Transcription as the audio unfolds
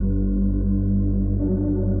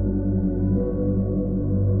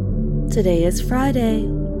Today is Friday,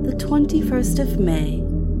 the 21st of May,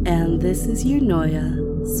 and this is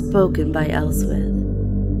Eunoia, spoken by Elswith.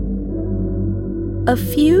 A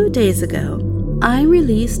few days ago, I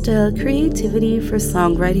released a creativity for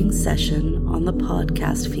songwriting session on the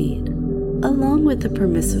podcast feed, along with the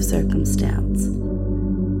permissive circumstance.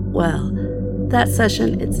 Well, that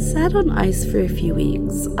session, it sat on ice for a few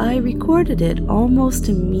weeks. I recorded it almost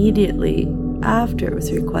immediately after it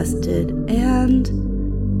was requested, and,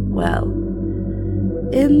 well,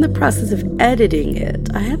 in the process of editing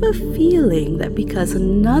it, I have a feeling that because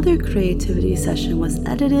another creativity session was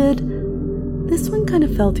edited, this one kind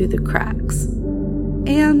of fell through the cracks.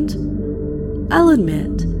 And I'll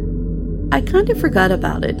admit, I kind of forgot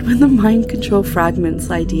about it when the mind control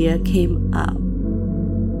fragments idea came up.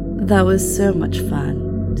 That was so much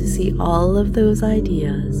fun to see all of those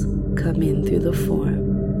ideas come in through the form.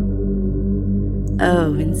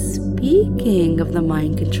 Oh, and speaking of the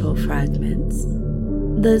mind control fragments,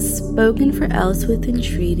 the Spoken for Elswith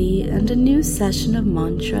entreaty and a new session of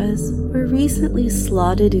mantras were recently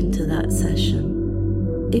slotted into that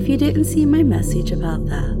session. If you didn't see my message about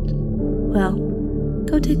that, well,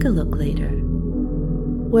 go take a look later.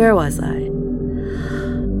 Where was I?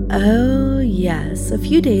 Oh, yes, a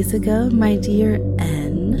few days ago, my dear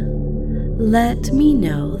N let me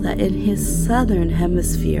know that in his southern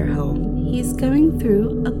hemisphere home, he's going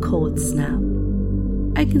through a cold snap.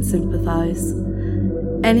 I can sympathize.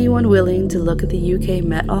 Anyone willing to look at the UK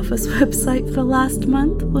Met Office website for the last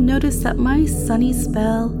month will notice that my sunny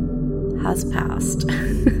spell has passed.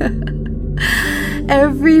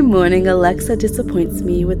 Every morning, Alexa disappoints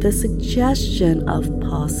me with the suggestion of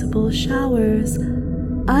possible showers,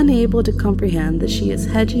 unable to comprehend that she is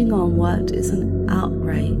hedging on what is an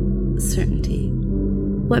outright certainty.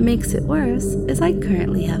 What makes it worse is I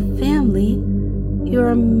currently have family who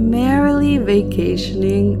are merrily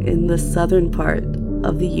vacationing in the southern part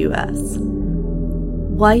of the US.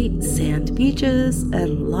 White sand beaches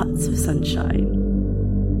and lots of sunshine.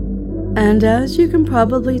 And as you can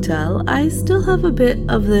probably tell, I still have a bit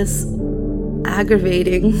of this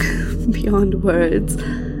aggravating, beyond words,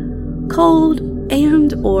 cold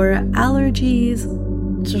and or allergies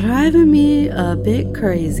driving me a bit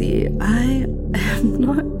crazy. I am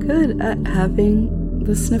not good at having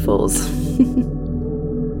the sniffles.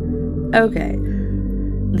 Okay,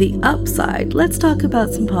 the upside. Let's talk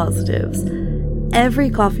about some positives. Every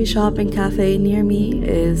coffee shop and cafe near me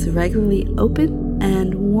is regularly open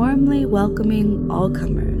and warmly welcoming all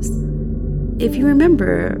comers. If you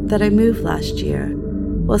remember that I moved last year,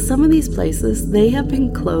 well, some of these places, they have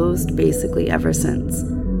been closed basically ever since.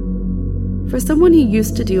 For someone who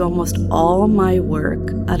used to do almost all my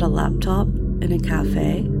work at a laptop in a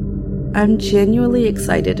cafe, I'm genuinely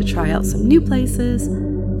excited to try out some new places,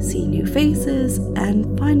 see new faces,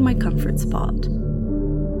 and find my comfort spot.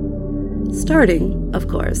 Starting, of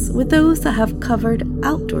course, with those that have covered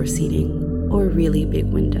outdoor seating or really big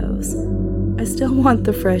windows. I still want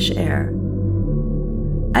the fresh air.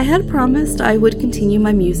 I had promised I would continue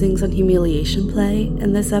my musings on humiliation play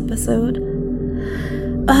in this episode,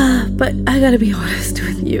 but I gotta be honest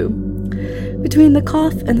with you. Between the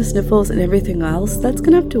cough and the sniffles and everything else, that's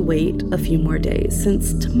gonna have to wait a few more days,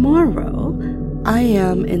 since tomorrow I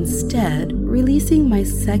am instead releasing my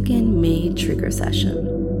second May trigger session.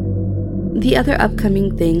 The other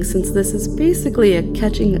upcoming thing, since this is basically a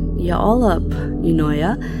catching ya all up,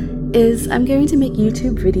 Eunoia, is I'm going to make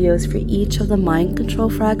YouTube videos for each of the mind control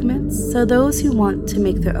fragments, so those who want to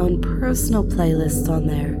make their own personal playlists on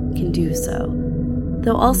there can do so.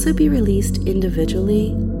 They'll also be released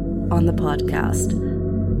individually on the podcast.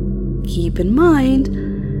 Keep in mind,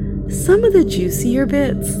 some of the juicier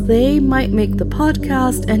bits, they might make the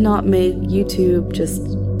podcast and not make YouTube just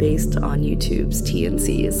based on YouTube's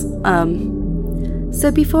T&Cs. So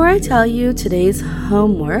before I tell you today's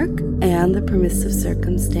homework and the permissive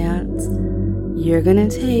circumstance, you're gonna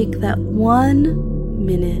take that 1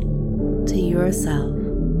 minute to yourself.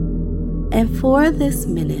 And for this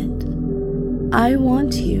minute, I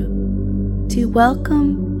want you to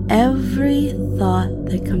welcome every thought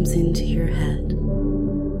that comes into your head.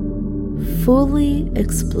 Fully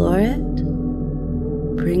explore it,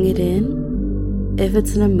 bring it in. If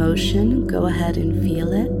it's an emotion, go ahead and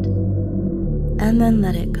feel it, and then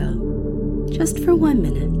let it go. Just for 1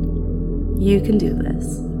 minute. You can do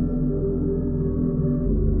this.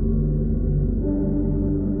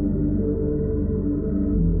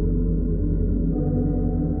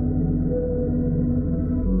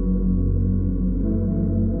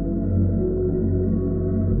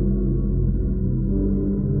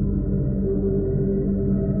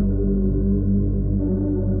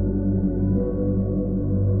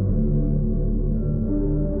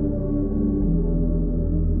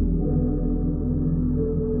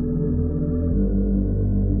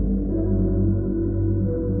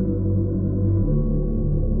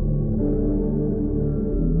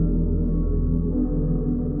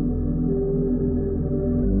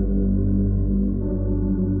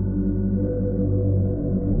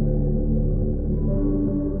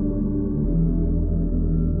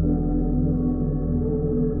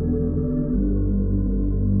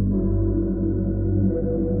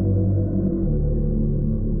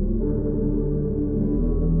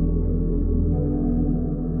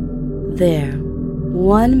 There,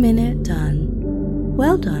 1 minute done.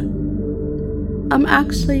 Well done. I'm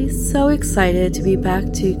actually so excited to be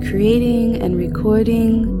back to creating and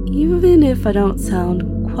recording, even if I don't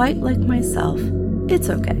sound quite like myself.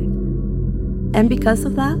 It's okay. And because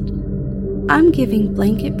of that, I'm giving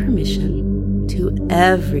blanket permission to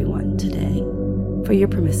everyone today for your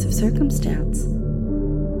permissive circumstance.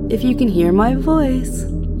 If you can hear my voice,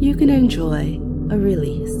 you can enjoy a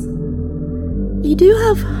release. You do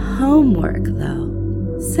have homework,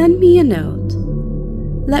 though. Send me a note.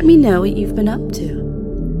 Let me know what you've been up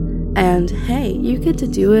to. And hey, you get to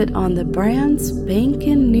do it on the brand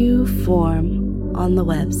spanking new form on the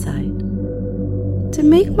website. To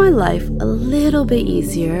make my life a little bit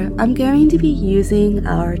easier, I'm going to be using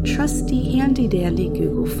our trusty handy-dandy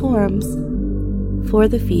Google Forms for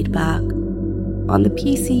the feedback on the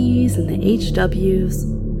PCs and the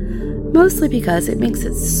HWs, mostly because it makes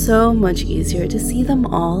it so much easier to see them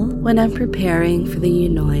all when I'm preparing for the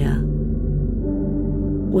Eunoia.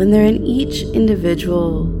 When they're in each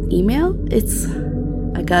individual email,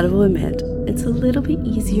 I gotta admit, it's a little bit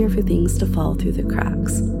easier for things to fall through the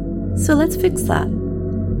cracks. So let's fix that.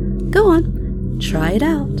 Go on, try it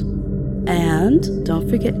out. And don't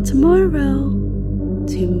forget tomorrow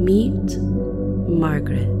to meet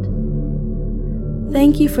Margaret.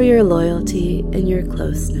 Thank you for your loyalty and your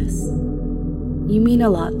closeness. You mean a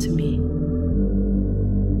lot to me.